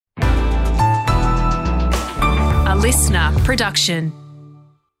listener production.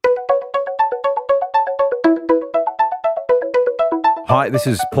 Hi, this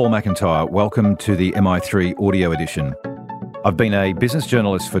is Paul McIntyre. Welcome to the MI3 Audio Edition. I've been a business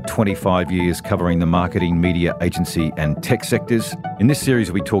journalist for 25 years covering the marketing, media, agency and tech sectors. In this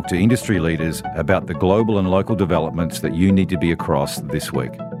series, we talk to industry leaders about the global and local developments that you need to be across this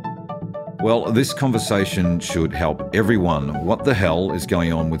week. Well, this conversation should help everyone. What the hell is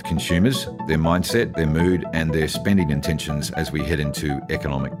going on with consumers, their mindset, their mood and their spending intentions as we head into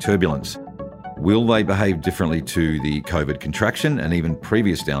economic turbulence? Will they behave differently to the COVID contraction and even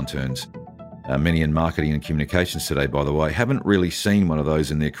previous downturns? Many in marketing and communications today, by the way, haven't really seen one of those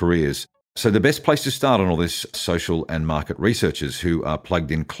in their careers. So the best place to start on all this, social and market researchers who are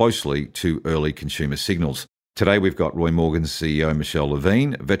plugged in closely to early consumer signals. Today we've got Roy Morgan's CEO Michelle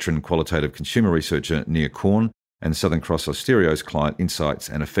Levine, veteran qualitative consumer researcher Nia Korn, and Southern Cross Austereo's client insights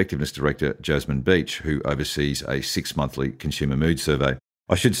and effectiveness director Jasmine Beach, who oversees a 6-monthly consumer mood survey.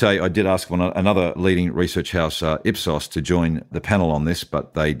 I should say I did ask another leading research house, Ipsos, to join the panel on this,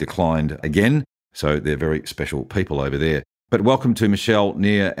 but they declined again. So they're very special people over there. But welcome to Michelle,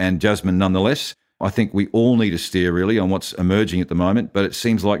 Nia and Jasmine nonetheless. I think we all need a steer really on what's emerging at the moment, but it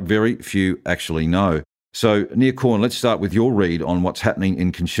seems like very few actually know. So Nia Korn, let's start with your read on what's happening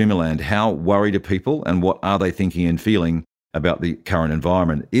in consumer land. How worried are people and what are they thinking and feeling about the current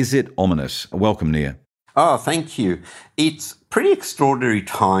environment? Is it ominous? Welcome, Nia. Oh, thank you. It's pretty extraordinary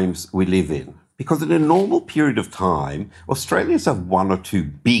times we live in because in a normal period of time, Australians have one or two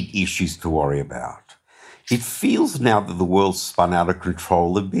big issues to worry about. It feels now that the world's spun out of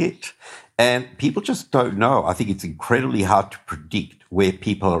control a bit and people just don't know. I think it's incredibly hard to predict where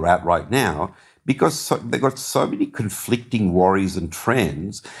people are at right now because they've got so many conflicting worries and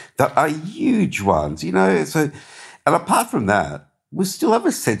trends that are huge ones, and apart from that, we still have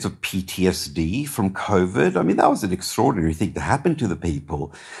a sense of PTSD from COVID. I mean, that was an extraordinary thing to happen to the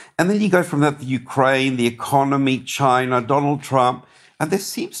people. And then you go from that to Ukraine, the economy, China, Donald Trump, and there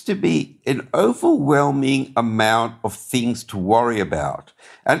seems to be an overwhelming amount of things to worry about.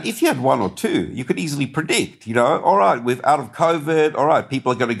 And if you had one or two, you could easily predict, all right, we're out of COVID, all right,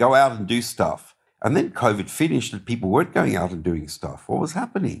 people are going to go out and do stuff. And then COVID finished and people weren't going out and doing stuff. What was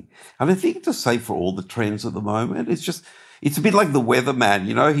happening? And I think to say for all the trends at the moment, it's a bit like the weatherman,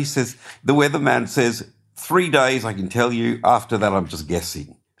 the weatherman says, 3 days I can tell you, after that I'm just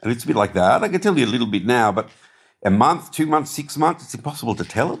guessing. And it's a bit like that. I can tell you a little bit now, but a month, 2 months, 6 months, it's impossible to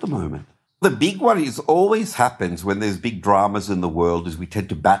tell at the moment. The big one always happens when there's big dramas in the world is we tend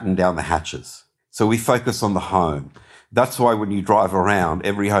to batten down the hatches. So we focus on the home. That's why when you drive around,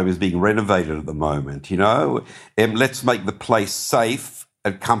 every home is being renovated at the moment, and let's make the place safe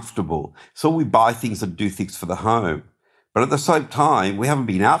and comfortable. So we buy things and do things for the home. But at the same time, we haven't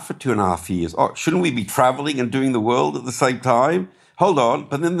been out for 2.5 years. Oh, shouldn't we be traveling and doing the world at the same time? Hold on.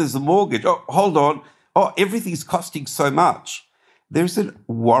 But then there's the mortgage. Oh, hold on. Oh, everything's costing so much. There's a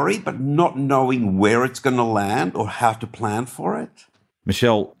worry, but not knowing where it's going to land or how to plan for it.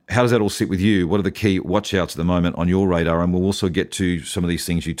 Michelle, how does that all sit with you? What are the key watch-outs at the moment on your radar? And we'll also get to some of these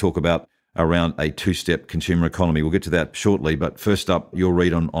things you talk about around a two-step consumer economy. We'll get to that shortly. But first up, your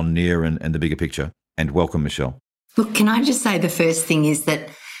read on Nia and the bigger picture. And welcome, Michelle. Look, can I just say the first thing is that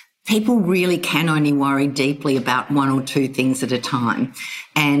people really can only worry deeply about one or two things at a time.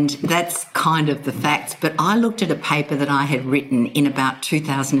 And that's kind of the facts. But I looked at a paper that I had written in about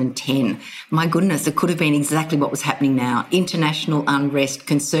 2010. My goodness, it could have been exactly what was happening now. International unrest,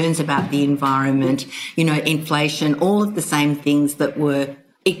 concerns about the environment, inflation, all of the same things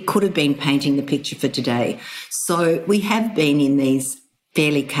it could have been painting the picture for today. So we have been in these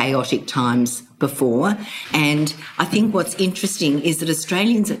fairly chaotic times before. And I think what's interesting is that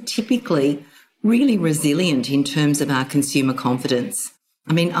Australians are typically really resilient in terms of our consumer confidence.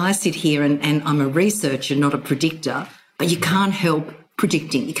 I mean, I sit here and I'm a researcher, not a predictor, but you can't help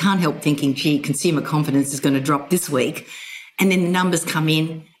predicting. You can't help thinking, gee, consumer confidence is going to drop this week. And then the numbers come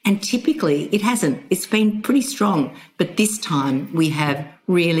in and typically it hasn't. It's been pretty strong. But this time we have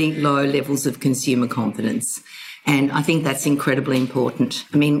really low levels of consumer confidence. And I think that's incredibly important.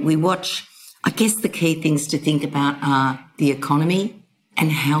 I mean, I guess the key things to think about are the economy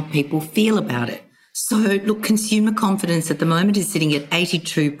and how people feel about it. So, look, consumer confidence at the moment is sitting at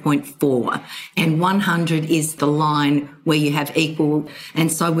 82.4 and 100 is the line where you have equal.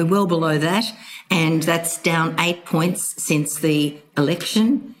 And so we're well below that. And that's down 8 points since the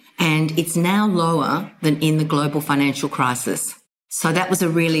election. And it's now lower than in the global financial crisis. So that was a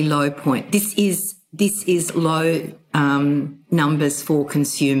really low point. This is low numbers for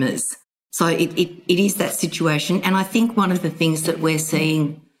consumers. So it is that situation. And I think one of the things that we're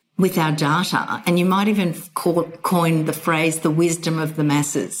seeing with our data, and you might even coin the phrase the wisdom of the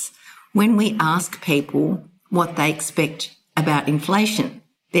masses. When we ask people what they expect about inflation,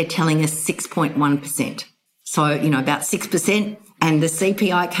 they're telling us 6.1%. So, about 6%, and the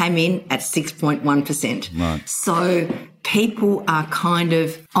CPI came in at 6.1%. Right. So people are kind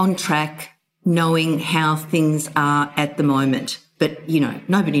of on track, knowing how things are at the moment. But,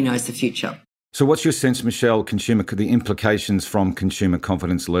 nobody knows the future. So what's your sense, Michelle, the implications from consumer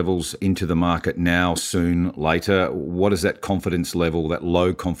confidence levels into the market now, soon, later? What does that confidence level, that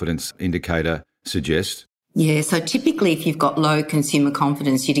low confidence indicator suggest? Yeah, so typically if you've got low consumer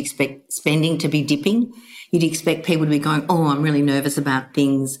confidence, you'd expect spending to be dipping. You'd expect people to be going, I'm really nervous about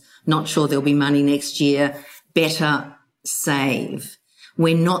things, not sure there'll be money next year, better save.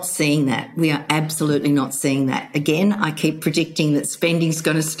 We're not seeing that. We are absolutely not seeing that. Again, I keep predicting that spending's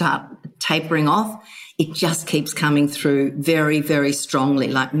going to start tapering off. It just keeps coming through very, very strongly,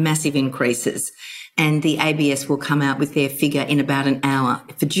 like massive increases. And the ABS will come out with their figure in about an hour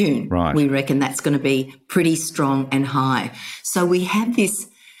for June. Right. We reckon that's going to be pretty strong and high. So we have this,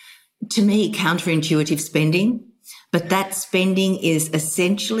 to me, counterintuitive spending, but that spending is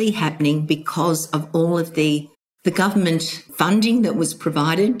essentially happening because of all of the government funding that was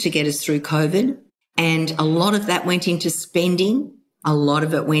provided to get us through COVID. And a lot of that went into spending. A lot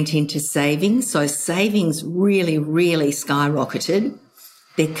of it went into savings. So savings really, really skyrocketed.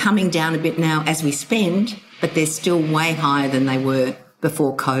 They're coming down a bit now as we spend, but they're still way higher than they were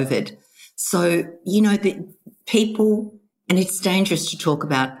before COVID. So, the people, and it's dangerous to talk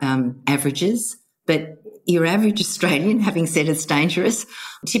about averages, but your average Australian, having said it's dangerous,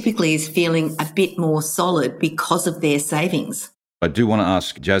 typically is feeling a bit more solid because of their savings. I do want to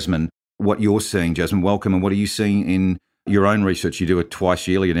ask Jasmine what you're seeing. Jasmine, welcome. And what are you seeing in your own research? You do it twice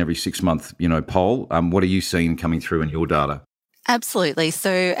yearly and every 6 month, poll. What are you seeing coming through in your data? Absolutely.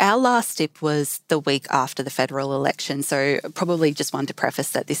 So our last dip was the week after the federal election. So probably just want to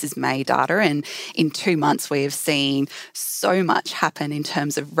preface that this is May data, and in 2 months we have seen so much happen in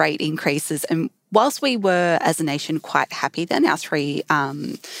terms of rate increases. And whilst we were, as a nation, quite happy then, our three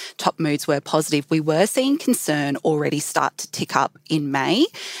top moods were positive, we were seeing concern already start to tick up in May.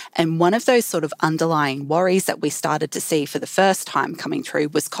 And one of those sort of underlying worries that we started to see for the first time coming through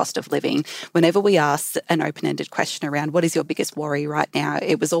was cost of living. Whenever we asked an open-ended question around what is your biggest worry right now,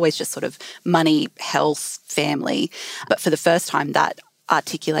 it was always just sort of money, health, family. But for the first time, that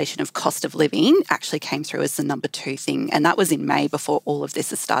articulation of cost of living actually came through as the number 2 thing. And that was in May before all of this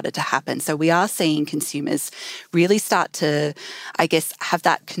has started to happen. So we are seeing consumers really start to, have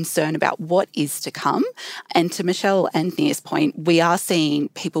that concern about what is to come. And to Michelle and Nia's point, we are seeing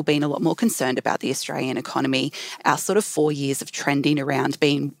people being a lot more concerned about the Australian economy. Our sort of 4 years of trending around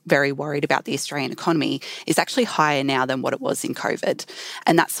being very worried about the Australian economy is actually higher now than what it was in COVID.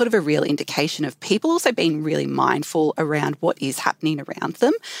 And that's sort of a real indication of people also being really mindful around what is happening around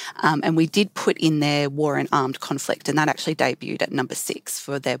them. And we did put in there war and armed conflict, and that actually debuted at number 6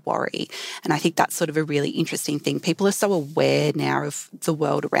 for their worry. And I think that's sort of a really interesting thing. People are so aware now of the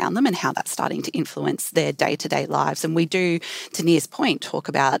world around them and how that's starting to influence their day-to-day lives. And we do, to Nia's point, talk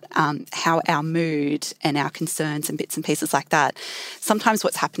about how our mood and our concerns and bits and pieces like that, sometimes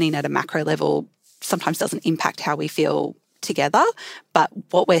what's happening at a macro level sometimes doesn't impact how we feel together. But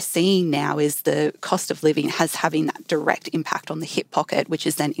what we're seeing now is the cost of living has having that direct impact on the hip pocket, which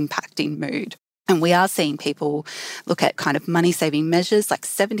is then impacting mood. And we are seeing people look at kind of money-saving measures. Like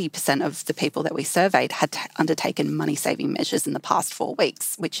 70% of the people that we surveyed had undertaken money-saving measures in the past 4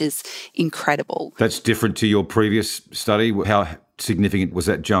 weeks, which is incredible. That's different to your previous study. How significant was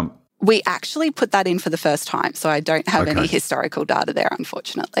that jump? We actually put that in for the first time, so I don't have any historical data there,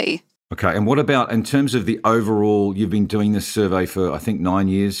 unfortunately. Okay, and what about in terms of the overall, you've been doing this survey for, I think, 9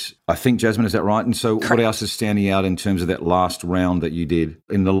 years. I think, Jasmine, is that right? And so Correct. What else is standing out in terms of that last round that you did,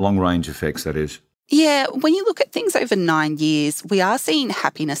 in the long-range effects, that is? Yeah, when you look at things over 9 years, we are seeing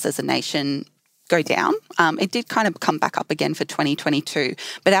happiness as a nation go down. It did kind of come back up again for 2022,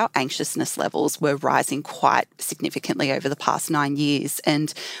 but our anxiousness levels were rising quite significantly over the past 9 years.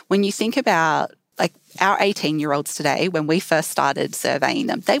 And when you think about like our 18-year-olds today, when we first started surveying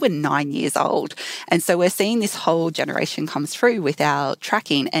them, they were 9 years old. And so we're seeing this whole generation come through with our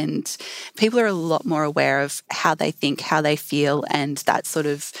tracking, and people are a lot more aware of how they think, how they feel, and that sort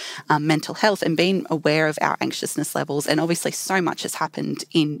of mental health, and being aware of our anxiousness levels. And obviously so much has happened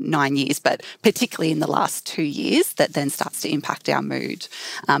in 9 years, but particularly in the last 2 years, that then starts to impact our mood.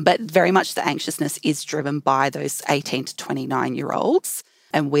 But very much the anxiousness is driven by those 18 to 29-year-olds.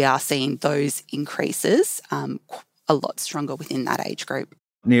 And we are seeing those increases a lot stronger within that age group.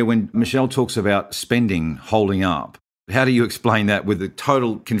 Nia, when Michelle talks about spending holding up, How do you explain that with the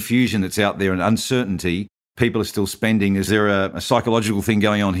total confusion that's out there and uncertainty? People are still spending. Is there a psychological thing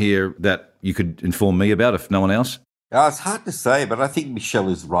going on here that you could inform me about if no one else? It's hard to say, but I think Michelle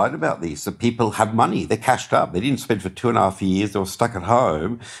is right about this. So people have money. They're cashed up. They didn't spend for 2.5 years. They were stuck at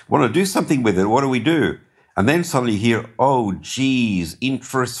home. Want to do something with it. What do? And then suddenly you hear, oh, geez,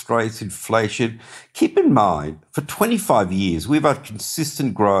 interest rates, inflation. Keep in mind, for 25 years, we've had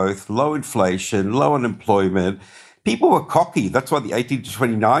consistent growth, low inflation, low unemployment. People were cocky. That's why the 18 to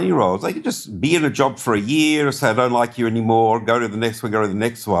 29-year-olds, they could just be in a job for a year or say, I don't like you anymore, go to the next one, go to the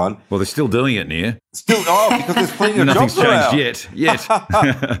next one. Well, they're still doing it, Nia. Because there's plenty of Nothing's jobs around. changed yet.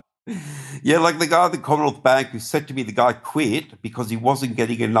 Yeah, like the guy at the Commonwealth Bank who said to me the guy quit because he wasn't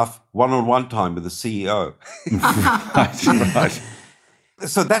getting enough one-on-one time with the CEO. Right.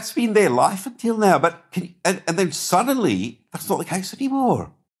 So that's been their life until now. But and then suddenly, that's not the case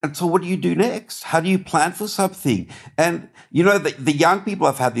anymore. And so what do you do next? How do you plan for something? And, the young people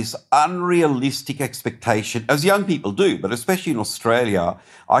have had this unrealistic expectation, as young people do, but especially in Australia,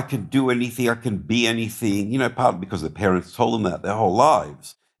 I can do anything, I can be anything, partly because their parents told them that their whole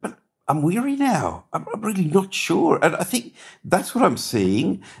lives. But I'm weary now. I'm really not sure. And I think that's what I'm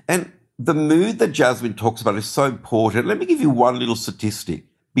seeing. And the mood that Jasmine talks about is so important. Let me give you one little statistic.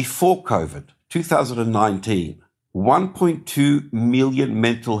 Before COVID, 2019, 1.2 million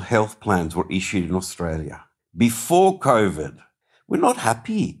mental health plans were issued in Australia. Before COVID, we're not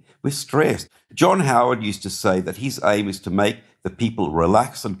happy. We're stressed. John Howard used to say that his aim is to make the people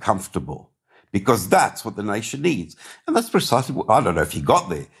relaxed and comfortable because that's what the nation needs. And that's precisely what, I don't know if he got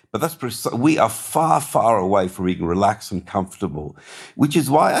there, but we are far, far away from being relaxed and comfortable, which is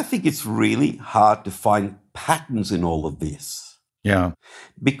why I think it's really hard to find patterns in all of this. Yeah.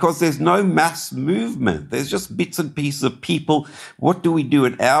 Because there's no mass movement. There's just bits and pieces of people. What do we do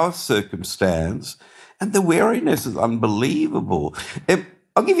in our circumstance? And the wariness is unbelievable.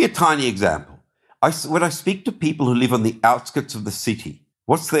 I'll give you a tiny example. When I speak to people who live on the outskirts of the city,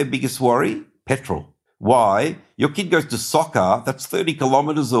 what's their biggest worry? Petrol. Why? Your kid goes to soccer, that's 30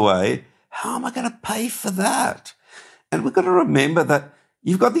 kilometres away. How am I going to pay for that? And we've got to remember that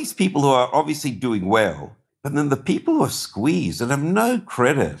you've got these people who are obviously doing well, but then the people who are squeezed and have no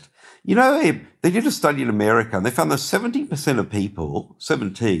credit. They did a study in America and they found that 17% of people,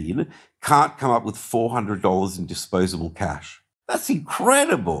 17, can't come up with $400 in disposable cash. That's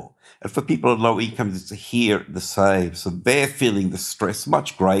incredible. And for people on low incomes, it's here the same. So they're feeling the stress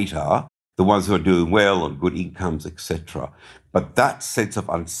much greater, the ones who are doing well on good incomes, etc. But that sense of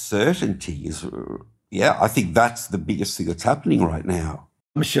uncertainty is, I think that's the biggest thing that's happening right now.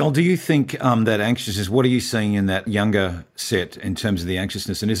 Michelle, do you think that anxiousness, what are you seeing in that younger set in terms of the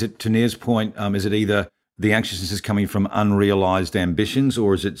anxiousness? And is it, to Nia's point, is it either the anxiousness is coming from unrealised ambitions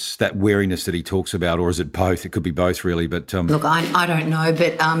or is it that wariness that he talks about, or is it both? It could be both, really. But Look, I don't know.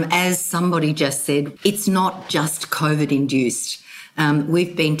 But as somebody just said, it's not just COVID-induced.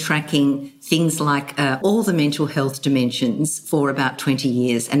 We've been tracking things like all the mental health dimensions for about 20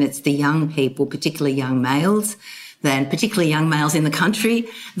 years, and it's the young people, particularly young males, particularly young males in the country,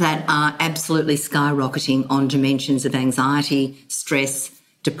 that are absolutely skyrocketing on dimensions of anxiety, stress,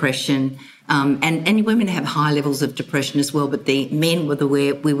 depression, and women have high levels of depression as well, but the men were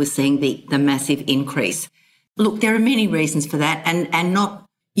where we were seeing the massive increase. Look, there are many reasons for that, and not,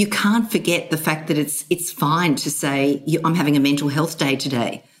 you can't forget the fact that it's fine to say, I'm having a mental health day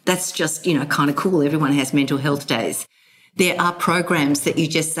today. That's just, kind of cool. Everyone has mental health days. There are programs that you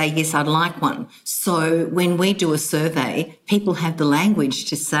just say, yes, I'd like one. So when we do a survey, people have the language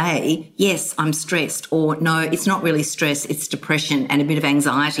to say, yes, I'm stressed, or no, it's not really stress, it's depression and a bit of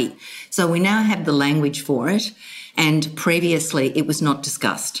anxiety. So we now have the language for it, and previously it was not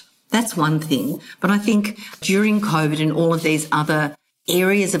discussed. That's one thing. But I think during COVID and all of these other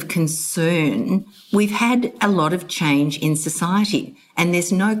areas of concern, we've had a lot of change in society, and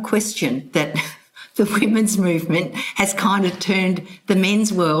there's no question that the women's movement has kind of turned the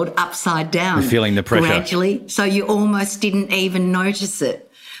men's world upside down. You're feeling the pressure. Gradually, so you almost didn't even notice it.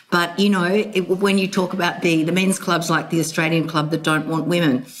 But, when you talk about the men's clubs like the Australian Club that don't want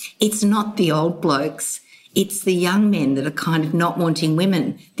women, it's not the old blokes. It's the young men that are kind of not wanting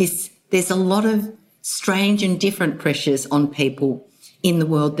women. There's a lot of strange and different pressures on people in the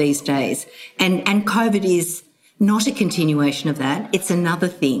world these days. And COVID is not a continuation of that. It's another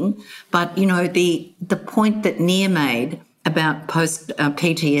thing. But, the point that Nia made about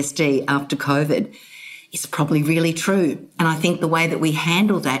post-PTSD after COVID is probably really true. And I think the way that we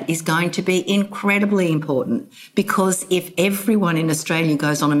handle that is going to be incredibly important, because if everyone in Australia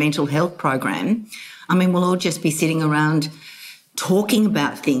goes on a mental health program, we'll all just be sitting around talking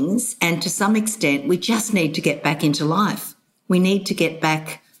about things, and to some extent we just need to get back into life. We need to get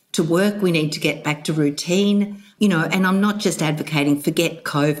back to work. We need to get back to routine, and I'm not just advocating forget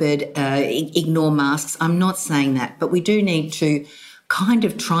COVID, ignore masks. I'm not saying that, but we do need to kind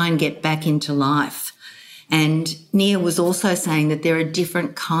of try and get back into life. And Nia was also saying that there are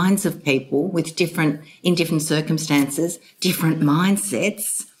different kinds of people in different circumstances, different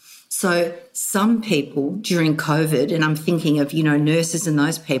mindsets. So some people during COVID, and I'm thinking of, nurses and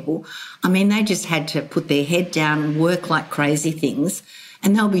those people, they just had to put their head down and work like crazy things,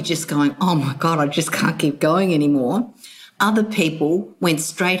 and they'll be just going, oh my God, I just can't keep going anymore. Other people went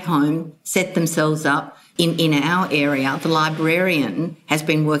straight home, set themselves up. In our area, the librarian has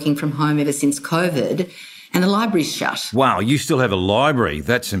been working from home ever since COVID, and the library's shut. Wow, you still have a library.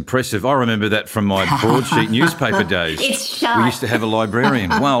 That's impressive. I remember that from my broadsheet newspaper days. It's shut. We used to have a librarian.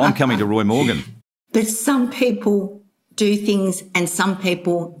 Wow, I'm coming to Roy Morgan. But some people do things and some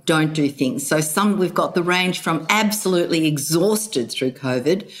people don't do things. So we've got the range from absolutely exhausted through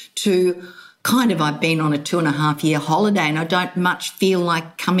COVID to I've been on a 2.5-year holiday and I don't much feel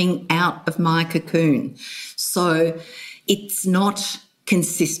like coming out of my cocoon. So it's not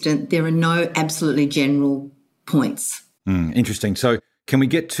consistent. There are no absolutely general points. Interesting. So can we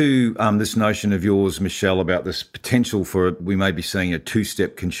get to this notion of yours, Michelle, about this potential for we may be seeing a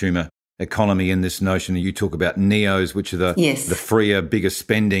two-step consumer economy in this notion that you talk about neos, which are the freer, bigger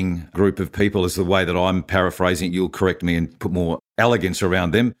spending group of people is the way that I'm paraphrasing it. You'll correct me and put more elegance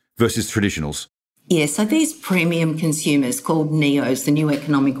around them versus traditionals. Yeah, so these premium consumers called neos, the new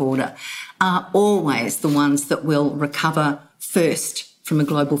economic order, are always the ones that will recover first from a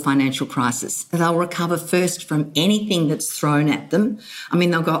global financial crisis. They'll recover first from anything that's thrown at them.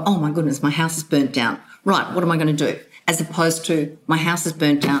 They'll go, oh my goodness, my house is burnt down. Right, what am I going to do? As opposed to my house is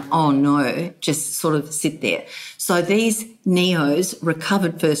burnt down, oh no, just sort of sit there. So these neos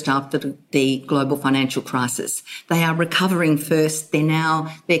recovered first after the global financial crisis. They are recovering first.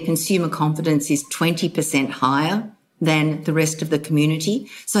 Their consumer confidence is 20% higher than the rest of the community.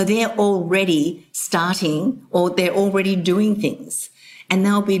 So they're already starting or they're already doing things. And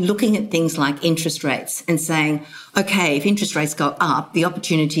they'll be looking at things like interest rates and saying, okay, if interest rates go up, the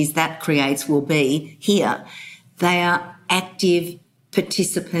opportunities that creates will be here. They are active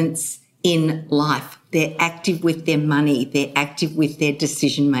participants in life. They're active with their money. They're active with their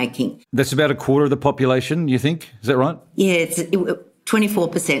decision making. That's about a quarter of the population, you think? Is that right? Yeah, it's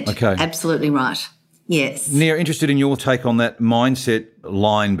 24%. Okay. Absolutely right. Yes. Nia, interested in your take on that mindset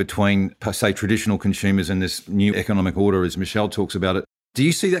line between, say, traditional consumers and this new economic order as Michelle talks about it. Do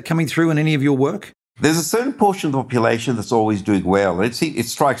you see that coming through in any of your work? There's a certain portion of the population that's always doing well. It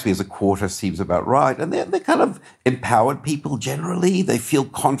strikes me as a quarter seems about right. And they're kind of empowered people generally. They feel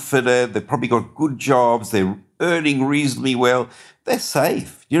confident. They've probably got good jobs. They're earning reasonably well. They're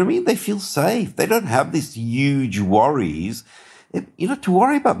safe. You know what I mean? They feel safe. They don't have these huge worries. To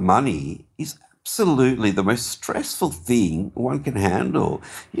worry about money is absolutely the most stressful thing one can handle.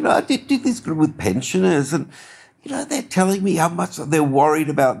 I did this with pensioners and they're telling me how much they're worried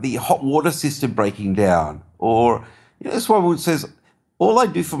about the hot water system breaking down. Or, this one says, all I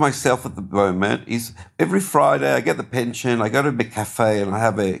do for myself at the moment is every Friday I get the pension, I go to a cafe and I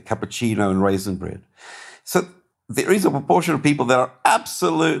have a cappuccino and raisin bread. So there is a proportion of people that are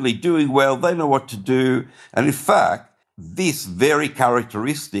absolutely doing well. They know what to do. And in fact, this very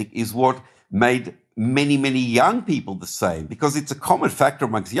characteristic is what made many, many young people the same, because it's a common factor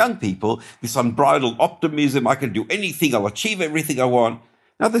amongst young people, this unbridled optimism, I can do anything, I'll achieve everything I want.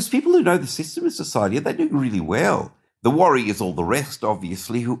 Now, there's people who know the system in society, and they're doing really well. The worry is all the rest,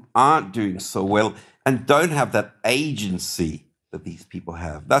 obviously, who aren't doing so well and don't have that agency that these people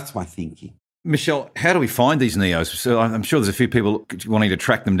have. That's my thinking. Michelle, how do we find these neos? So I'm sure there's a few people wanting to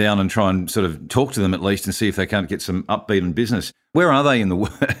track them down and try and sort of talk to them at least and see if they can't get some upbeat in business. Where are they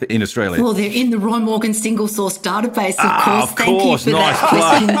in Australia? Well, they're in the Roy Morgan single source database, of course. Of Thank course. you for Nice that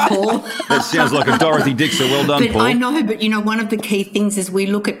question, Paul. That sounds like a Dorothy Dixer. Well done, Paul. I know, but one of the key things is we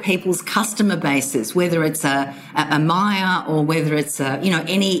look at people's customer bases, whether it's a Myer or whether it's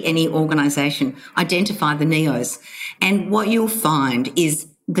any organisation, identify the neos. And what you'll find is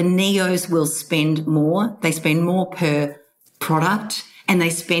the neos will spend more. They spend more per product and they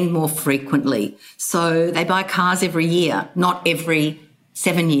spend more frequently. So they buy cars every year, not every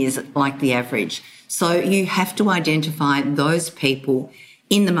 7 years like the average. So you have to identify those people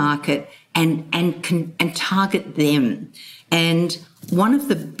in the market and target them. And one of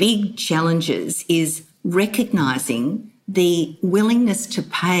the big challenges is recognising the willingness to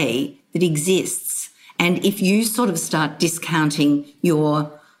pay that exists. And if you sort of start discounting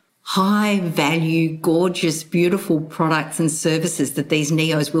your high value, gorgeous, beautiful products and services that these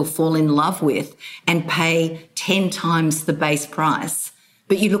neos will fall in love with and pay 10 times the base price.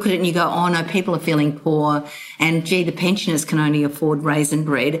 But you look at it and you go, oh no, people are feeling poor and gee, the pensioners can only afford raisin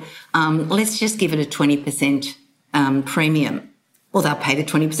bread. Let's just give it a 20% premium. Well, they'll pay the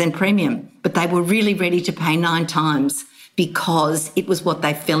 20% premium, but they were really ready to pay 9 times because it was what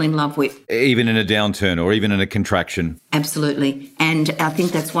they fell in love with. Even in a downturn or even in a contraction. Absolutely. And I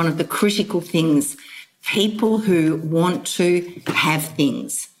think that's one of the critical things. People who want to have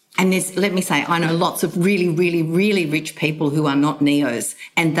things. And let me say, I know lots of really, really, really rich people who are not neos,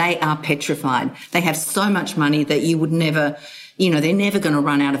 and they are petrified. They have so much money that you would never, they're never going to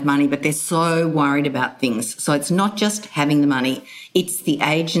run out of money, but they're so worried about things. So it's not just having the money, it's the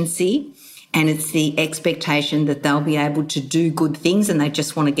agency and it's the expectation that they'll be able to do good things and they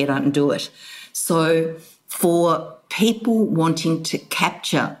just want to get out and do it. So for people wanting to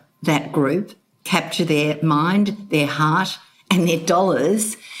capture that group, capture their mind, their heart and their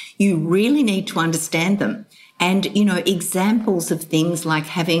dollars, you really need to understand them. And, examples of things like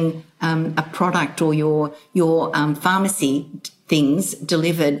having a product or your pharmacy things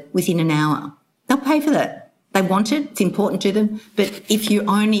delivered within an hour. They'll pay for that. They want it. It's important to them. But if you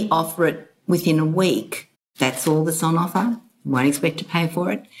only offer it within a week, that's all that's on offer. You won't expect to pay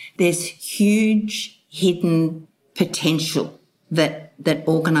for it. There's huge hidden potential that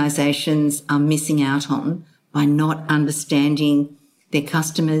organisations are missing out on by not understanding their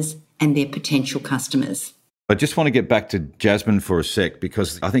customers and their potential customers. I just want to get back to Jasmine for a sec,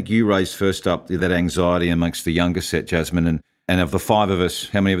 because I think you raised first up that anxiety amongst the younger set, Jasmine, and of the 5 of us,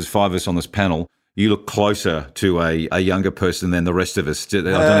 how many of us, 5 of us on this panel, you look closer to a younger person than the rest of us. I don't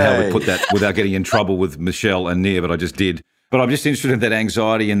know how we put that without getting in trouble with Michelle and Nia, but I just did. But I'm just interested in that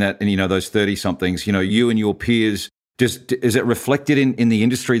anxiety and those 30-somethings, you and your peers, is it reflected in the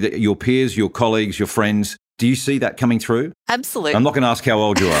industry that your peers, your colleagues, your friends, do you see that coming through? Absolutely. I'm not going to ask how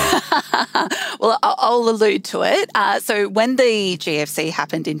old you are. Well, I'll allude to it. So when the GFC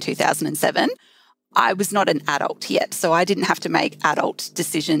happened in 2007, I was not an adult yet, so I didn't have to make adult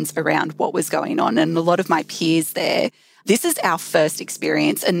decisions around what was going on. And a lot of my peers there, this is our first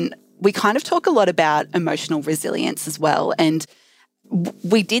experience. And we kind of talk a lot about emotional resilience as well. And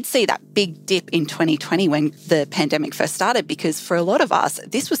we did see that big dip in 2020 when the pandemic first started, because for a lot of us,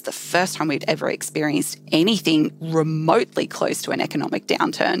 this was the first time we'd ever experienced anything remotely close to an economic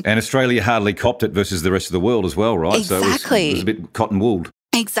downturn. And Australia hardly copped it versus the rest of the world as well, right? Exactly. So it was a bit cotton-wooled.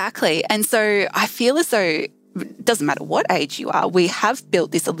 Exactly. And so I feel as though it doesn't matter what age you are, we have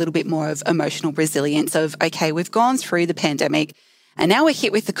built this a little bit more of emotional resilience of, okay, we've gone through the pandemic, and now we're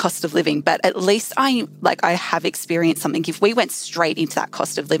hit with the cost of living, but at least I have experienced something. If we went straight into that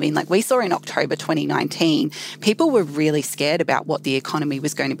cost of living, like we saw in October 2019, people were really scared about what the economy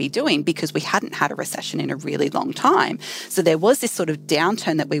was going to be doing because we hadn't had a recession in a really long time. So there was this sort of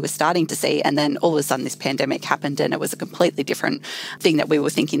downturn that we were starting to see, and then all of a sudden this pandemic happened and it was a completely different thing that we were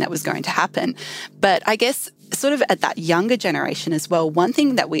thinking that was going to happen. But I guess sort of at that younger generation as well, one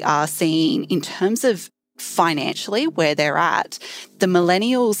thing that we are seeing in terms of financially where they're at, the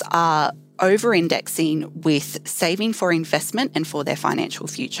millennials are over-indexing with saving for investment and for their financial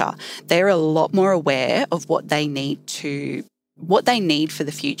future. They're a lot more aware of what they need for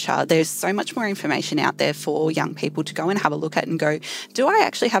the future. There's so much more information out there for young people to go and have a look at and go, do I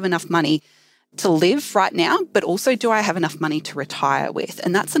actually have enough money to live right now, but also do I have enough money to retire with?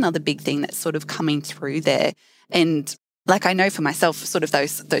 And that's another big thing that's sort of coming through there. And like I know for myself, sort of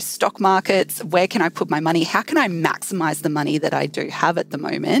those stock markets, where can I put my money? How can I maximize the money that I do have at the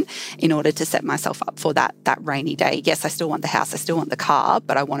moment in order to set myself up for that rainy day? Yes, I still want the house, I still want the car,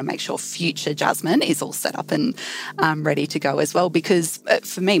 but I want to make sure future Jasmine is all set up and ready to go as well. Because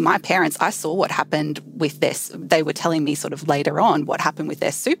for me, my parents, I saw what happened with this. They were telling me sort of later on what happened with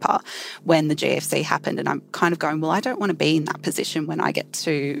their super when the GFC happened. And I'm kind of going, well, I don't want to be in that position when I get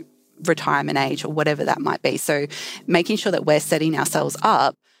to retirement age or whatever that might be. So making sure that we're setting ourselves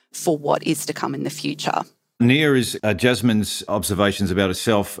up for what is to come in the future. Nia, is Jasmine's observations about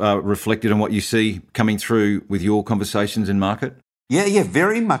herself reflected on what you see coming through with your conversations in market? Yeah,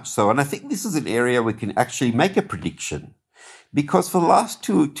 very much so. And I think this is an area we can actually make a prediction, because for the last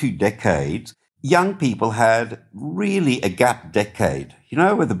two decades, young people had really a gap decade.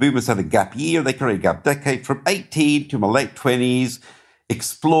 Where the boomers had a gap year, they created a gap decade from 18 to my late 20s.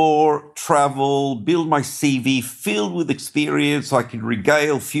 Explore, travel, build my CV filled with experience so I can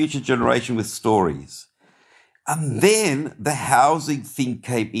regale future generation with stories. And then the housing thing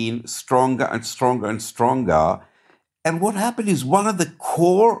came in stronger and stronger and stronger. And what happened is one of the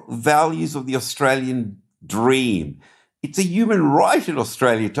core values of the Australian dream, It's a human right in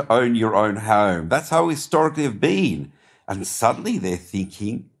Australia to own your own home. That's how we historically have been. And suddenly they're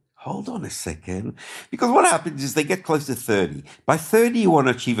thinking, hold on a second. Because what happens is they get close to 30. By 30, you want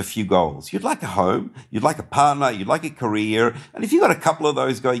to achieve a few goals. You'd like a home, you'd like a partner, you'd like a career. And if you've got a couple of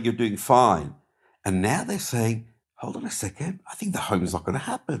those going, you're doing fine. And now they're saying, hold on a second, I think the home's not going to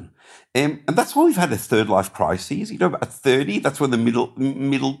happen. And that's why we've had a third life crisis. At 30, that's when the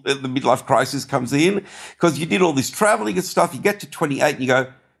midlife crisis comes in. Because you did all this traveling and stuff. You get to 28 and you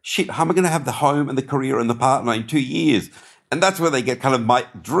go, shit, how am I going to have the home and the career and the partner in 2 years? And that's where they get kind of my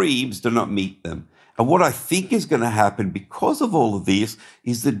dreams do not meet them. And what I think is going to happen because of all of this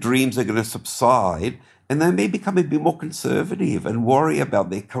is the dreams are going to subside and they may become a bit more conservative and worry about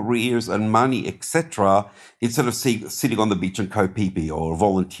their careers and money, etc., instead of sitting on the beach in Koh Phi Phi or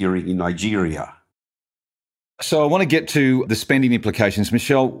volunteering in Nigeria. So I want to get to the spending implications.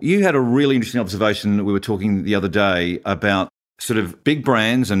 Michelle, you had a really interesting observation. We were talking the other day about sort of big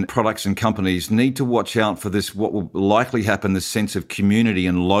brands and products and companies need to watch out for this, what will likely happen, this sense of community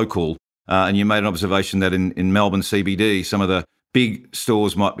and local. And you made an observation that in Melbourne CBD, some of the big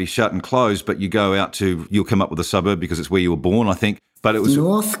stores might be shut and closed, but you go out to, you'll come up with a suburb because it's where you were born, I think. But it was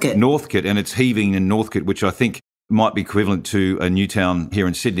Northcote, and it's heaving in Northcote, which I think might be equivalent to a Newtown here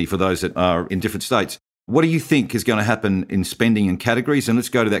in Sydney for those that are in different states. What do you think is going to happen in spending and categories? And let's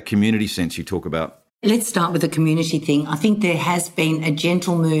go to that community sense you talk about. Let's start with the community thing. I think there has been a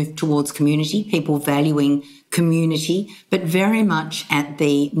gentle move towards community, people valuing community, but very much at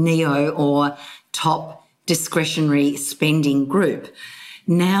the neo or top discretionary spending group.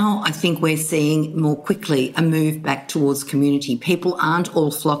 Now I think we're seeing more quickly a move back towards community. People aren't all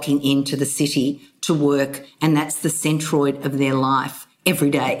flocking into the city to work, and that's the centroid of their life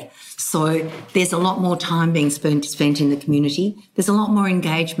every day. So there's a lot more time being spent in the community. There's a lot more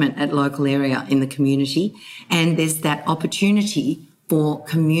engagement at local area in the community. And there's that opportunity for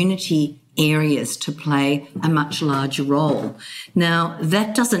community areas to play a much larger role. Now,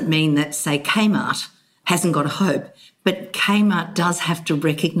 that doesn't mean that, say, Kmart hasn't got a hope, but Kmart does have to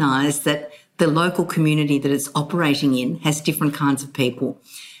recognise that the local community that it's operating in has different kinds of people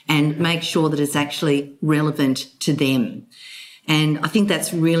and make sure that it's actually relevant to them. And I think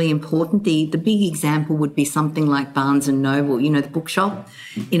that's really important. The big example would be something like Barnes & Noble, the bookshop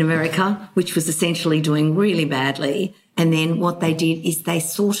in America, which was essentially doing really badly. And then what they did is they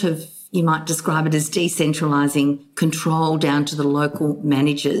sort of, you might describe it as decentralising control down to the local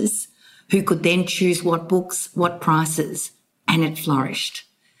managers who could then choose what books, what prices, and it flourished.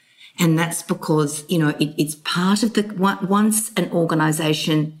 And that's because, it's part of once an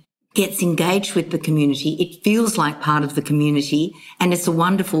organisation gets engaged with the community, it feels like part of the community, and it's a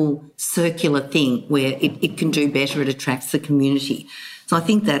wonderful circular thing where it can do better, it attracts the community. So I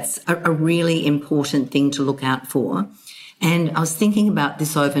think that's a really important thing to look out for. And I was thinking about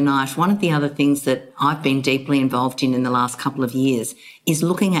this overnight. One of the other things that I've been deeply involved in the last couple of years is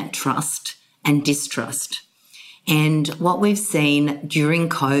looking at trust and distrust. And what we've seen during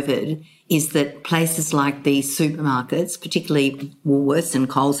COVID is that places like the supermarkets, particularly Woolworths and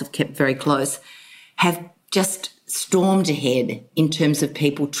Coles have kept very close, have just stormed ahead in terms of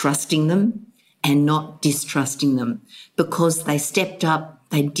people trusting them and not distrusting them because they stepped up,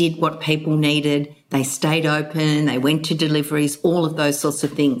 they did what people needed, they stayed open, they went to deliveries, all of those sorts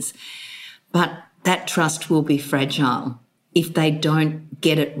of things. But that trust will be fragile if they don't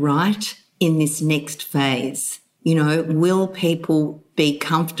get it right in this next phase. Will people be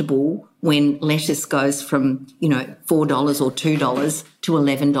comfortable when lettuce goes from, $4 or $2 to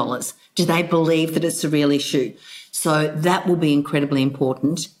 $11? Do they believe that it's a real issue? So that will be incredibly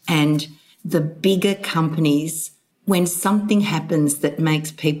important. And the bigger companies, when something happens that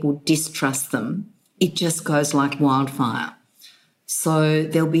makes people distrust them, it just goes like wildfire. So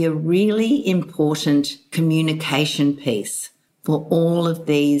there'll be a really important communication piece for all of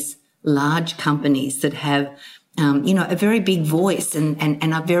these large companies that have a very big voice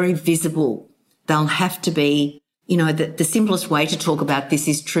and are very visible. They'll have to be, the simplest way to talk about this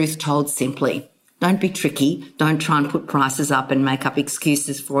is truth told simply. Don't be tricky. Don't try and put prices up and make up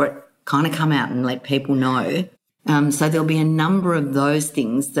excuses for it. Kind of come out and let people know. So there'll be a number of those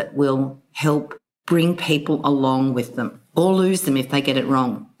things that will help bring people along with them or lose them if they get it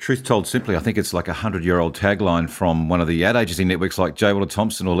wrong. Truth told simply, I think it's like a 100-year-old tagline from one of the ad agency networks like J. Walter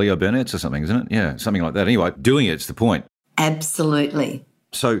Thompson or Leo Burnett or something, isn't it? Yeah, something like that. Anyway, doing it's the point. Absolutely.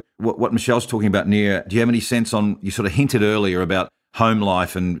 So what Michelle's talking about, Nia, do you have any sense on, you sort of hinted earlier about home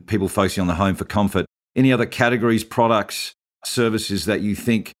life and people focusing on the home for comfort. Any other categories, products, services that you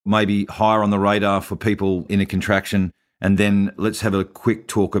think may be higher on the radar for people in a contraction? And then let's have a quick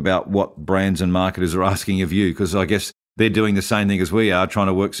talk about what brands and marketers are asking of you, because I guess they're doing the same thing as we are, trying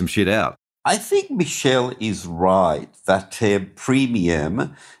to work some shit out. I think Michelle is right that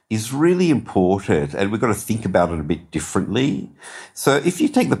premium is really important, and we've got to think about it a bit differently. So if you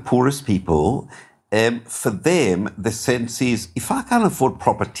take the poorest people, for them, the sense is, if I can't afford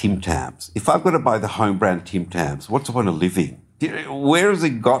proper Tim Tams, if I've got to buy the home brand Tim Tams, what's the point of living? Where has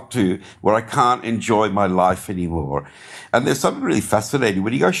it got to where I can't enjoy my life anymore? And there's something really fascinating.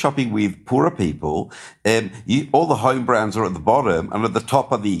 When you go shopping with poorer people, all the home brands are at the bottom, and at the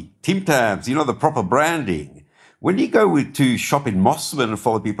top are the Tim Tams, the proper branding. When you go to shop in Mossman and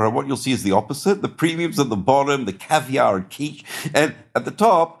follow people around, what you'll see is the opposite. The premiums at the bottom, the caviar and quiche, and at the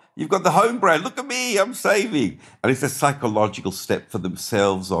top, you've got the home brand. Look at me, I'm saving. And it's a psychological step for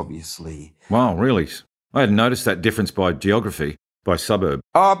themselves, obviously. Wow, really? I hadn't noticed that difference by geography, by suburb.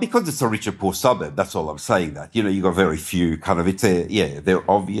 Because it's a rich and poor suburb. That's all I'm saying that. You've got very few they're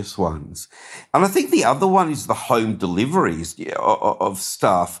obvious ones. And I think the other one is the home deliveries of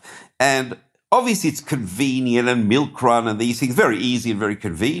stuff. And obviously it's convenient, and milk run and these things, very easy and very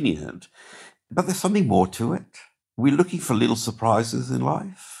convenient. But there's something more to it. We're looking for little surprises in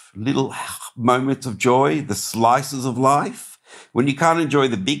life, little moments of joy, the slices of life. When you can't enjoy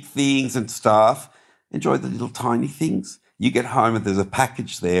the big things and stuff, enjoy the little tiny things. You get home and there's a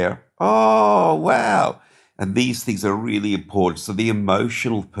package there. Oh, wow. And these things are really important. So the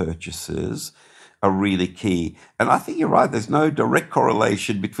emotional purchases are really key. And I think you're right. There's no direct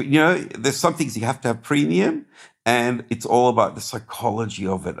correlation between, there's some things you have to have premium, and it's all about the psychology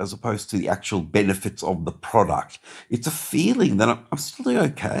of it as opposed to the actual benefits of the product. It's a feeling that I'm still doing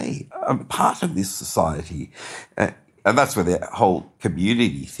okay. I'm part of this society. And that's where the whole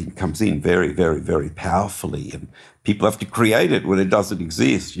community thing comes in very, very, very powerfully. And people have to create it when it doesn't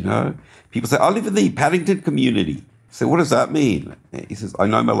exist, People say, I live in the Paddington community. So what does that mean? He says, I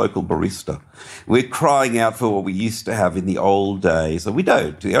know my local barista. We're crying out for what we used to have in the old days. And we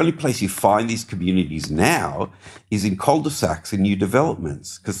don't. The only place you find these communities now is in cul-de-sacs and new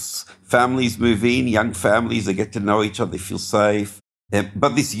developments, because families move in, young families, they get to know each other, they feel safe.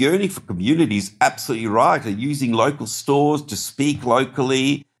 But this yearning for community is absolutely right. And using local stores to speak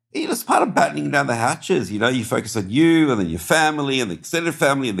locally, it's part of battening down the hatches. You focus on you and then your family and the extended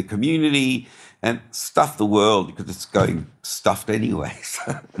family and the community, and stuff the world because it's going stuffed anyway.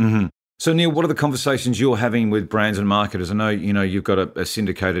 Mm-hmm. So, Neil, what are the conversations you're having with brands and marketers? I know, you've got a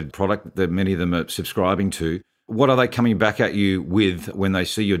syndicated product that many of them are subscribing to. What are they coming back at you with when they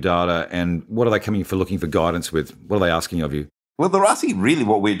see your data, and what are they coming for looking for guidance with? What are they asking of you? Well, they're asking really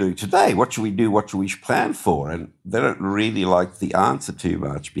what we're doing today. What should we do? What should we plan for? And they don't really like the answer too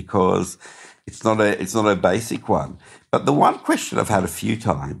much because it's not a basic one. But the one question I've had a few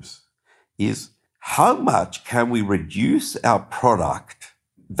times is, how much can we reduce our product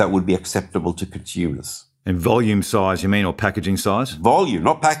that would be acceptable to consumers? And volume size, you mean, or packaging size? Volume,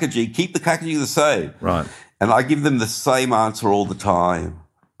 not packaging. Keep the packaging the same. Right. And I give them the same answer all the time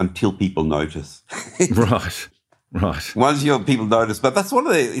until people notice. Right. Once people notice. But that's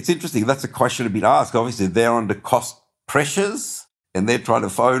it's interesting. That's a question I've been asked. Obviously, they're under cost pressures and they're trying to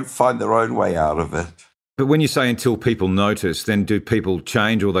find their own way out of it. But when you say until people notice, then do people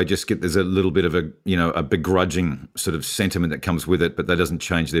change, or there's a little bit of a begrudging sort of sentiment that comes with it, but that doesn't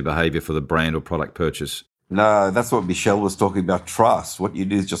change their behaviour for the brand or product purchase? No, that's what Michelle was talking about, trust. What you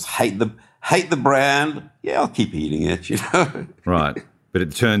do is just hate the brand. Yeah, I'll keep eating it, Right. But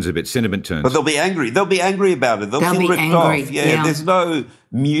it turns a bit, sentiment turns. But they'll be angry. They'll be angry about it. They'll feel ripped angry. off. Yeah, there's no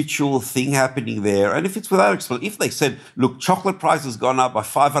mutual thing happening there. And if it's without explanation, if they said, look, chocolate price has gone up by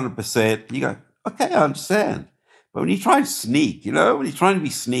 500%, you go, okay, I understand. But when you try and sneak, when you're trying to be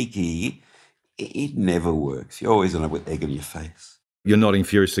sneaky, it never works. You always end up with egg on your face. You're nodding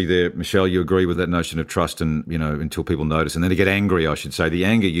furiously there, Michelle. You agree with that notion of trust and, until people notice. And then they get angry, I should say. The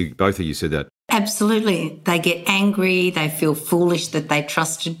anger, both of you said that. Absolutely. They get angry. They feel foolish that they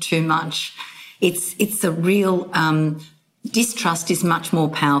trusted too much. It's a real distrust is much more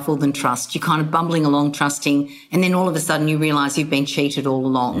powerful than trust. You're kind of bumbling along trusting, and then all of a sudden you realise you've been cheated all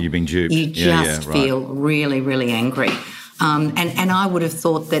along. You've been duped. You just feel really, really angry. And I would have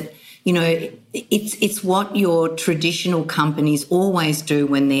thought that, it's what your traditional companies always do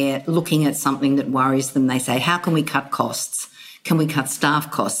when they're looking at something that worries them. They say, how can we cut costs? Can we cut staff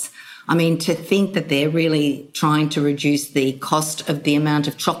costs? I mean, to think that they're really trying to reduce the cost of the amount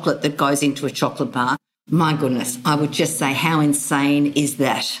of chocolate that goes into a chocolate bar, my goodness, I would just say, how insane is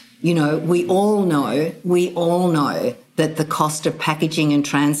that? We all know that the cost of packaging and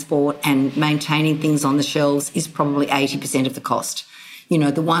transport and maintaining things on the shelves is probably 80% of the cost.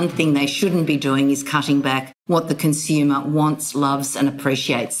 The one thing they shouldn't be doing is cutting back what the consumer wants, loves and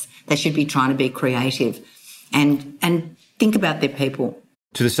appreciates. They should be trying to be creative. and think about their people.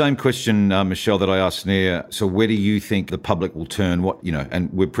 To the same question, Michelle, that I asked Nia, so where do you think the public will turn?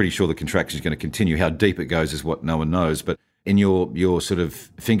 And we're pretty sure the contraction is going to continue. How deep it goes is what no one knows. But in your sort of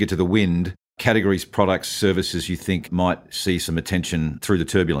finger to the wind, categories, products, services you think might see some attention through the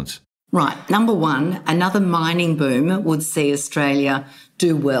turbulence? Right. Number one, another mining boom would see Australia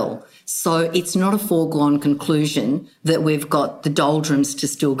do well. So it's not a foregone conclusion that we've got the doldrums to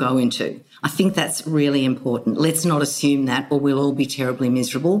still go into. I think that's really important. Let's not assume that, or we'll all be terribly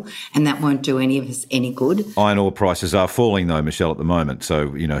miserable, and that won't do any of us any good. Iron ore prices are falling, though, Michelle, at the moment. So,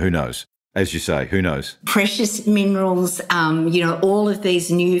 who knows? As you say, who knows? Precious minerals, all of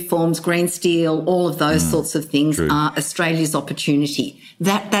these new forms, green steel, all of those sorts of things are Australia's opportunity.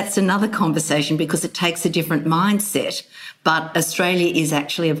 That's another conversation because it takes a different mindset. But Australia is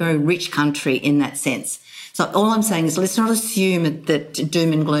actually a very rich country in that sense. So all I'm saying is let's not assume that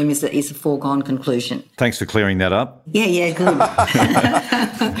doom and gloom is a foregone conclusion. Thanks for clearing that up. Yeah, good.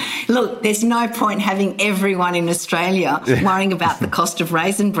 Look, there's no point having everyone in Australia worrying about the cost of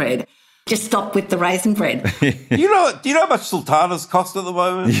raisin bread. Just stop with the raisin bread. Do you know how much sultanas cost at the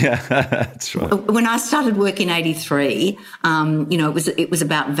moment? Yeah, that's right. When I started work in 83, it was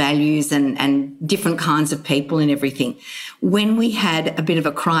about values and different kinds of people and everything. When we had a bit of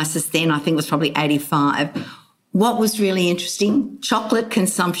a crisis then, I think it was probably 85, what was really interesting, chocolate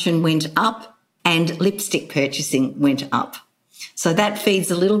consumption went up and lipstick purchasing went up. So that feeds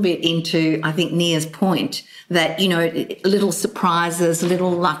a little bit into, I think, Nia's point that, little surprises,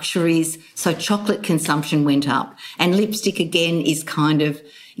 little luxuries. So chocolate consumption went up. And lipstick, again, is kind of,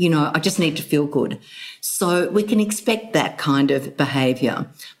 I just need to feel good. So we can expect that kind of behaviour.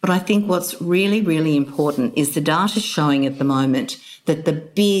 But I think what's really, really important is the data showing at the moment that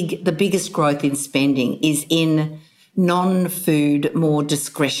the biggest growth in spending is in non-food, more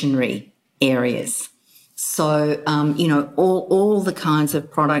discretionary areas. So, all the kinds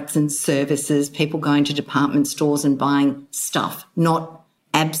of products and services, people going to department stores and buying stuff, not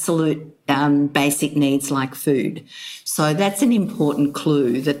absolute basic needs like food. So that's an important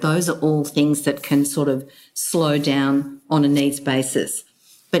clue that those are all things that can sort of slow down on a needs basis.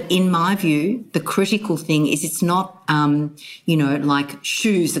 But in my view, the critical thing is it's not, like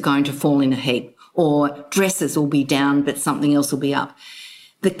shoes are going to fall in a heap or dresses will be down but something else will be up.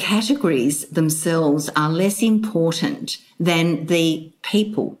 The categories themselves are less important than the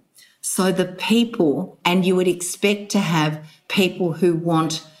people. So the people, and you would expect to have people who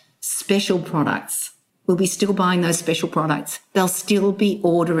want special products, will be still buying those special products. They'll still be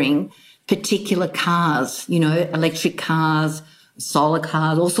ordering particular cars, electric cars, solar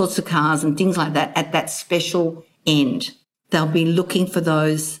cars, all sorts of cars and things like that at that special end. They'll be looking for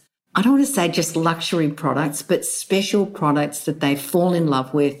those, I don't want to say just luxury products, but special products that they fall in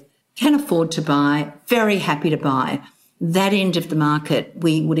love with, can afford to buy, very happy to buy. That end of the market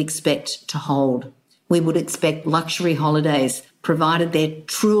we would expect to hold. We would expect luxury holidays, provided they're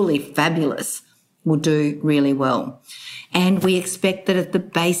truly fabulous, will do really well. And we expect that at the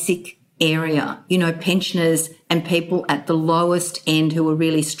basic area, pensioners and people at the lowest end who are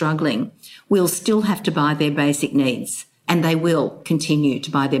really struggling will still have to buy their basic needs. And they will continue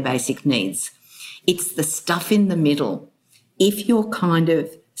to buy their basic needs. It's the stuff in the middle. If you're kind of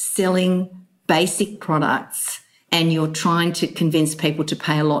selling basic products and you're trying to convince people to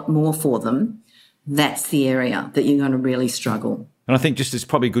pay a lot more for them, that's the area that you're going to really struggle. And I think just it's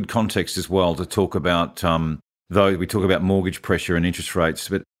probably good context as well to talk about, though we talk about mortgage pressure and interest rates,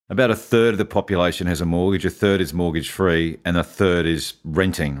 but about a third of the population has a mortgage, a third is mortgage-free, and a third is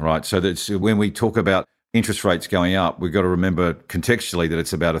renting, right? So that's when we talk about interest rates going up, we've got to remember contextually that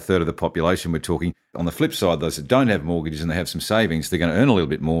it's about a third of the population we're talking. On the flip side, those that don't have mortgages and they have some savings, they're going to earn a little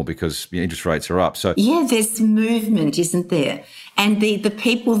bit more because interest rates are up. So yeah, there's movement, isn't there? And the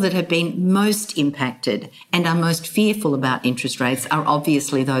people that have been most impacted and are most fearful about interest rates are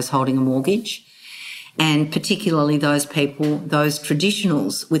obviously those holding a mortgage, and particularly those people, those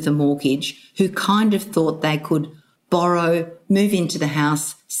traditionals with a mortgage who kind of thought they could borrow, move into the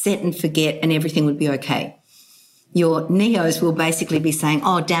house, set and forget, and everything would be okay. Your neos will basically be saying,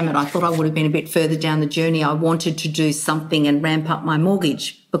 oh, damn it, I thought I would have been a bit further down the journey. I wanted to do something and ramp up my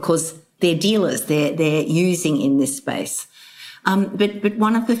mortgage because they're dealers, they're using in this space. But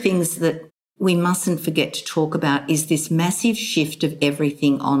one of the things that we mustn't forget to talk about is this massive shift of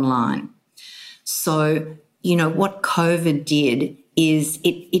everything online. So, what COVID did is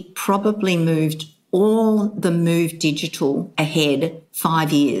it probably moved all the move digital ahead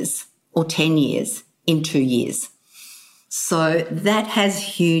 5 years or 10 years in 2 years. So that has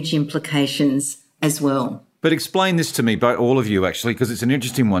huge implications as well. But explain this to me, by all of you actually, because it's an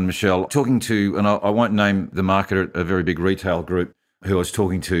interesting one, Michelle. Talking to, and I won't name the marketer at a very big retail group who I was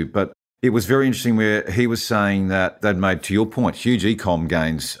talking to, but it was very interesting where he was saying that they'd made, to your point, huge e-com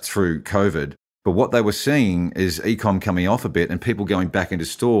gains through COVID. But what they were seeing is e-com coming off a bit and people going back into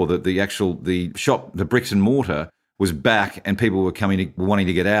store, that the shop, the bricks and mortar was back and people were wanting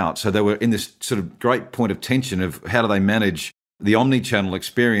to get out. So they were in this sort of great point of tension of how do they manage the omni-channel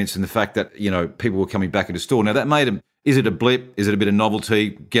experience and the fact that, people were coming back into store. Now that made them, is it a blip? Is it a bit of novelty?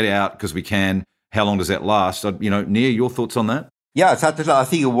 Get out because we can. How long does that last? Nia, your thoughts on that? Yeah, I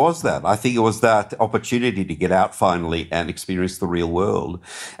think it was that. I think it was that opportunity to get out finally and experience the real world.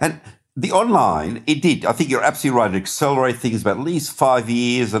 And the online, it did. I think you're absolutely right. It accelerated things about at least 5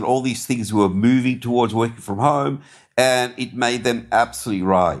 years and all these things were moving towards working from home, and it made them absolutely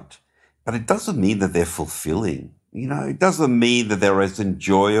right. But it doesn't mean that they're fulfilling. It doesn't mean that they're as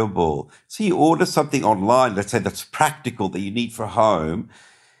enjoyable. So you order something online, let's say that's practical, that you need for home.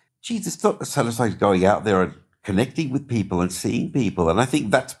 Geez, it's not as satisfying as going out there and connecting with people and seeing people. And I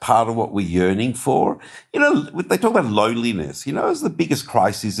think that's part of what we're yearning for. They talk about loneliness. It's the biggest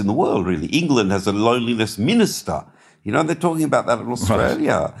crisis in the world, really. England has a loneliness minister. They're talking about that in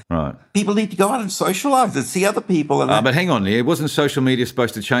Australia. Right. People need to go out and socialise and see other people. But hang on, Nia. Wasn't social media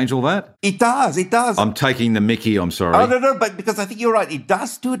supposed to change all that? It does. I'm taking the mickey, I'm sorry. Oh, no, but because I think you're right. It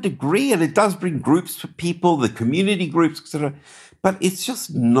does to a degree, and it does bring groups of people, the community groups, etc. But it's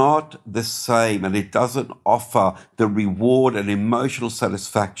just not the same, and it doesn't offer the reward and emotional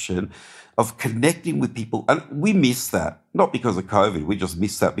satisfaction of connecting with people. And we miss that, not because of COVID. We just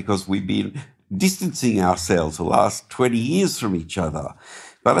miss that because we've been distancing ourselves the last 20 years from each other.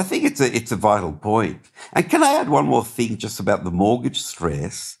 But I think it's a vital point. And can I add one more thing just about the mortgage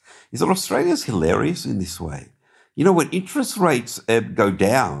stress? Is that Australia's hilarious in this way. When interest rates go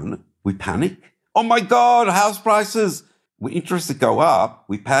down, we panic. Oh my God, house prices. When interest go up,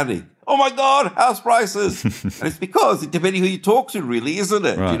 we panic. Oh my God, house prices. And it's because, depending who you talk to, really, isn't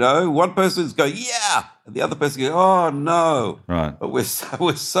it? Right. One person's going, yeah, and the other person goes, oh no. Right. But we're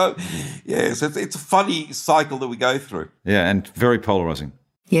so so it's a funny cycle that we go through. Yeah, and very polarizing.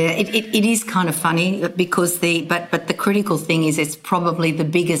 Yeah, it is kind of funny because but the critical thing is it's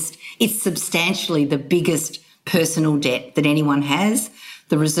substantially the biggest personal debt that anyone has.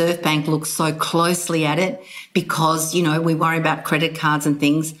 The Reserve Bank looks so closely at it because, we worry about credit cards and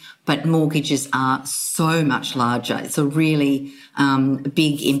things, but mortgages are so much larger. It's a really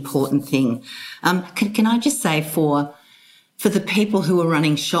big, important thing. Can I just say for the people who are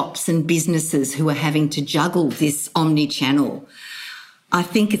running shops and businesses who are having to juggle this omni-channel, I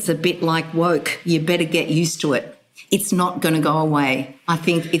think it's a bit like woke. You better get used to it. It's not going to go away. I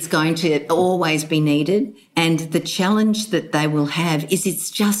think it's going to always be needed. And the challenge that they will have is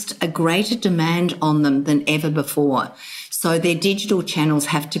it's just a greater demand on them than ever before. So their digital channels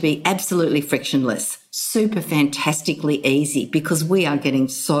have to be absolutely frictionless, super fantastically easy, because we are getting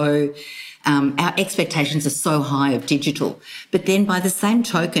so... our expectations are so high of digital. But then by the same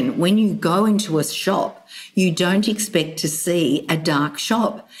token, when you go into a shop, you don't expect to see a dark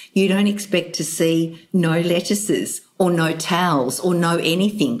shop. You don't expect to see no lettuces or no towels or no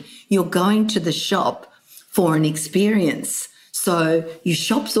anything. You're going to the shop for an experience. So your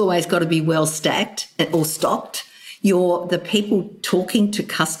shop's always got to be well stacked or stocked. The people talking to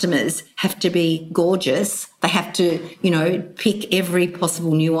customers have to be gorgeous. They have to, pick every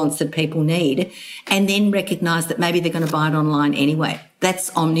possible nuance that people need and then recognise that maybe they're going to buy it online anyway.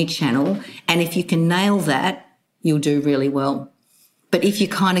 That's omni-channel. And if you can nail that, you'll do really well. But if you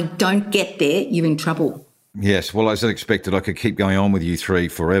kind of don't get there, you're in trouble. Yes, well, as I expected, I could keep going on with you three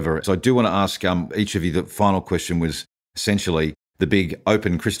forever. So I do want to ask each of you, the final question was essentially the big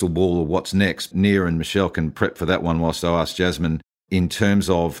open crystal ball of what's next. Nia and Michelle can prep for that one whilst I ask Jasmine, in terms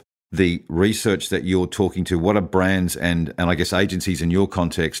of the research that you're talking to, what are brands and I guess agencies in your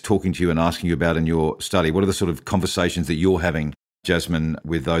context talking to you and asking you about in your study? What are the sort of conversations that you're having, Jasmine,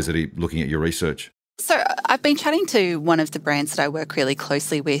 with those that are looking at your research? So I've been chatting to one of the brands that I work really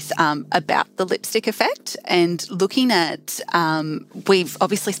closely with about the lipstick effect and looking at, we've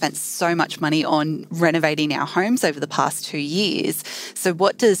obviously spent so much money on renovating our homes over the past 2 years. So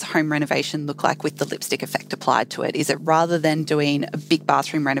what does home renovation look like with the lipstick effect applied to it? Is it rather than doing a big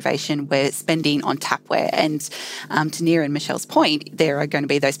bathroom renovation, we're spending on tapware? And to Nia and Michelle's point, there are going to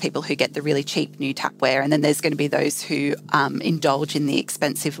be those people who get the really cheap new tapware, and then there's going to be those who indulge in the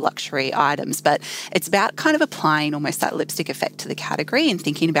expensive luxury items. But it's about kind of applying almost that lipstick effect to the category and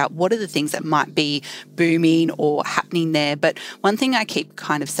thinking about what are the things that might be booming or happening there. But one thing I keep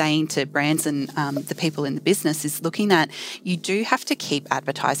kind of saying to brands and the people in the business is looking at, you do have to keep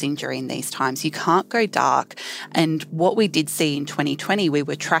advertising during these times. You can't go dark. And what we did see in 2020, we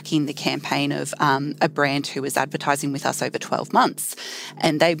were tracking the campaign of a brand who was advertising with us over 12 months,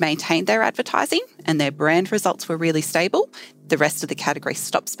 and they maintained their advertising and their brand results were really stable. The rest of the category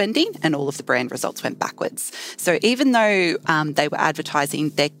stopped spending and all of the brand results went backwards. So even though they were advertising,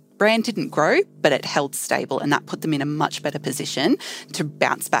 their brand didn't grow, but it held stable, and that put them in a much better position to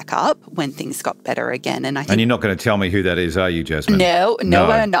bounce back up when things got better again. And you're not going to tell me who that is, are you, Jasmine? No,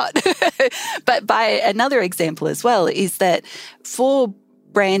 we're not. But by another example as well is that for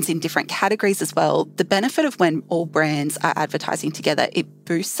brands in different categories as well, the benefit of when all brands are advertising together, it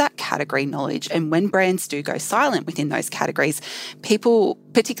boosts that category knowledge. And when brands do go silent within those categories, people,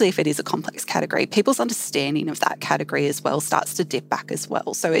 particularly if it is a complex category, people's understanding of that category as well starts to dip back as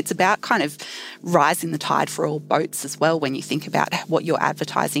well. So it's about kind of rising the tide for all boats as well when you think about what your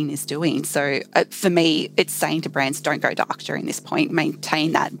advertising is doing. So for me, it's saying to brands, don't go dark during this point,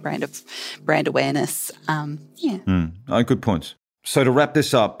 maintain that brand awareness. Good points. So to wrap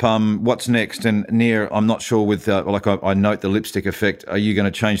this up, what's next? And Nia, I'm not sure with, I note the lipstick effect. Are you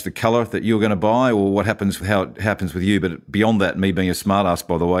going to change the colour that you're going to buy, or what happens, how it happens with you? But beyond that, me being a smartass,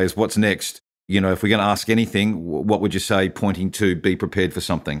 by the way, is what's next? You know, if we're going to ask anything, what would you say pointing to be prepared for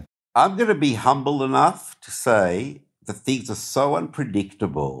something? I'm going to be humble enough to say that things are so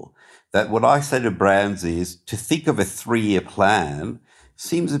unpredictable that what I say to brands is to think of a 3-year plan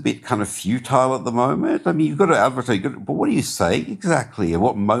seems a bit kind of futile at the moment. I mean, you've got to advertise, but what are you saying exactly? And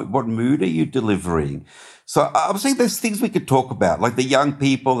what mood are you delivering? So I'm saying there's things we could talk about, like the young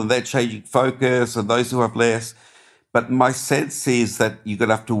people and their changing focus and those who have less. But my sense is that you're going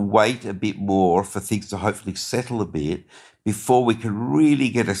to have to wait a bit more for things to hopefully settle a bit before we can really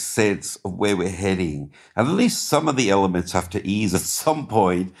get a sense of where we're heading. And at least some of the elements have to ease at some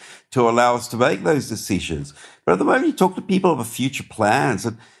point to allow us to make those decisions. But at the moment, you talk to people about future plans,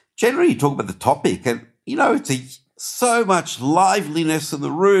 and generally you talk about the topic, and, you know, it's so much liveliness in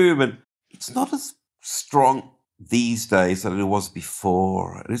the room, and it's not as strong these days than it was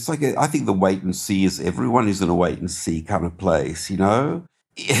before. And it's like, I think the wait and see is everyone is in a wait and see kind of place, you know?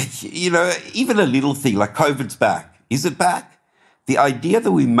 You know, even a little thing like COVID's back. Is it back? The idea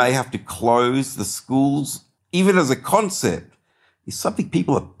that we may have to close the schools, even as a concept, is something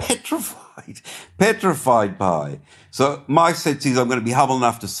people are petrified by. So my sense is I'm going to be humble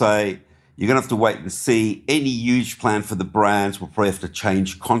enough to say you're going to have to wait and see. Any huge plan for the brands will probably have to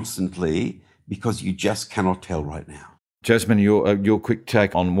change constantly because you just cannot tell right now. Jasmine, your quick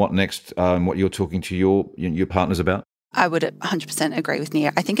take on what next, what you're talking to your partners about? I would 100% agree with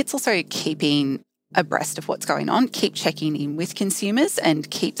Nia. I think it's also keeping abreast of what's going on, keep checking in with consumers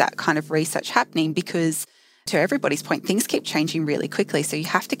and keep that kind of research happening, because to everybody's point, things keep changing really quickly. So you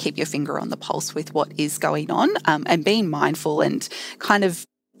have to keep your finger on the pulse with what is going on, and being mindful and kind of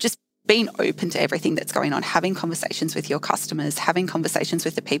just being open to everything that's going on, having conversations with your customers, having conversations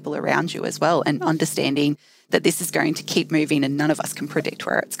with the people around you as well, and understanding that this is going to keep moving and none of us can predict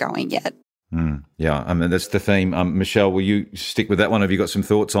where it's going yet. Yeah, I mean, that's the theme. Michelle, will you stick with that one? Have you got some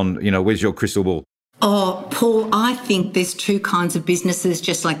thoughts on, you know, where's your crystal ball? Oh, Paul, I think there's two kinds of businesses,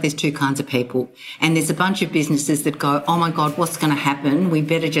 just like there's two kinds of people. And there's a bunch of businesses that go, oh my God, what's going to happen? We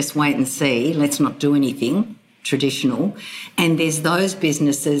better just wait and see. Let's not do anything traditional. And there's those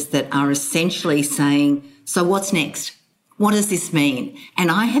businesses that are essentially saying, so what's next? What does this mean? And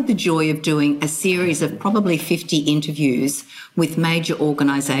I had the joy of doing a series of probably 50 interviews with major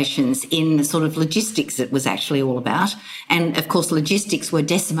organisations in the sort of logistics it was actually all about. And of course, logistics were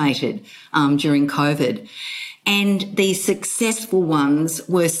decimated during COVID. And the successful ones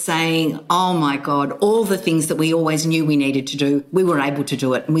were saying, oh my God, all the things that we always knew we needed to do, we were able to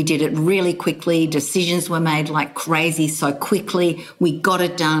do it. And we did it really quickly. Decisions were made like crazy so quickly. We got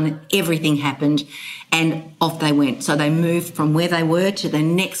it done. Everything happened. And off they went. So they moved from where they were to the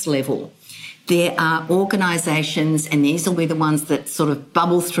next level. There are organisations, and these will be the ones that sort of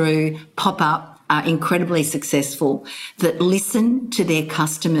bubble through, pop up, are incredibly successful, that listen to their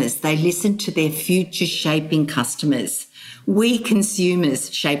customers. They listen to their future-shaping customers. We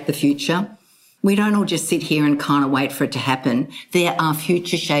consumers shape the future. We don't all just sit here and kind of wait for it to happen. There are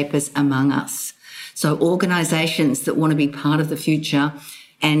future shapers among us. So organisations that want to be part of the future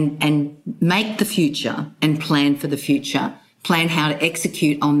and make the future and plan for the future, plan how to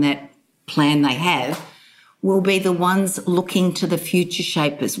execute on that plan they have, will be the ones looking to the future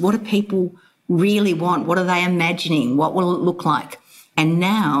shapers. What do people really want? What are they imagining? What will it look like? And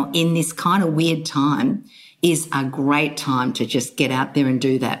now, in this kind of weird time, is a great time to just get out there and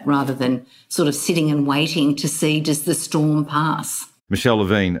do that rather than sort of sitting and waiting to see, does the storm pass? Michelle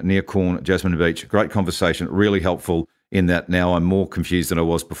Levine, near Quorn, Jasmine Beach. Great conversation, really helpful in that now I'm more confused than I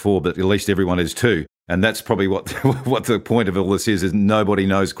was before, but at least everyone is too. And that's probably what the point of all this is nobody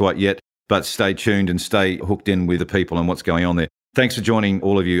knows quite yet, but stay tuned and stay hooked in with the people and what's going on there. Thanks for joining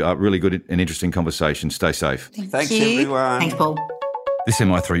all of you. Really good and interesting conversation. Stay safe. Thanks everyone. Thanks, Paul. This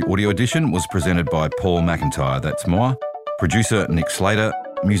MI3 audio edition was presented by Paul McIntyre, that's moi. Producer Nick Slater,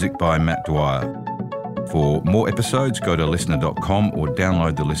 music by Matt Dwyer. For more episodes, go to listener.com or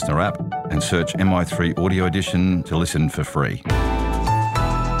download the Listener app and search MI3 audio edition to listen for free.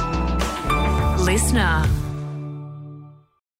 Listener.